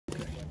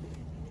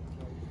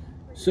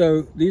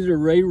So these are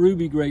Ray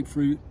Ruby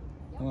grapefruit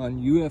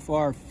on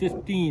UFR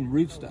 15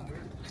 rootstock.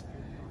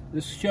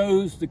 This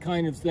shows the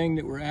kind of thing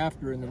that we're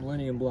after in the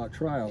Millennium Block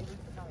trial.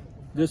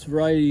 This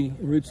variety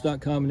rootstock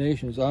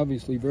combination is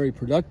obviously very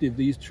productive.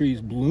 These trees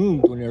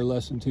bloomed when they're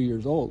less than 2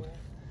 years old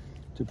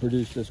to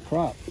produce this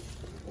crop.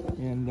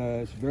 And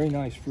it's very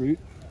nice fruit,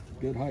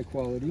 good high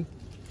quality.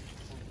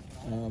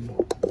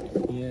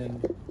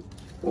 And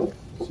let's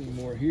see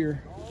more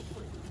here.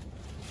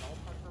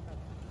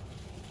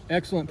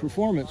 Excellent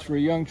performance for a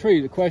young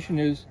tree. The question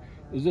is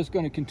this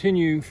going to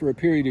continue for a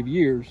period of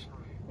years?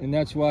 And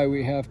that's why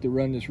we have to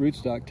run this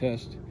rootstock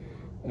test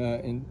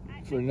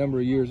for a number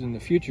of years in the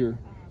future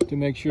to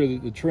make sure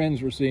that the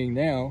trends we're seeing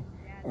now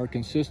are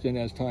consistent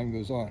as time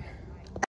goes on.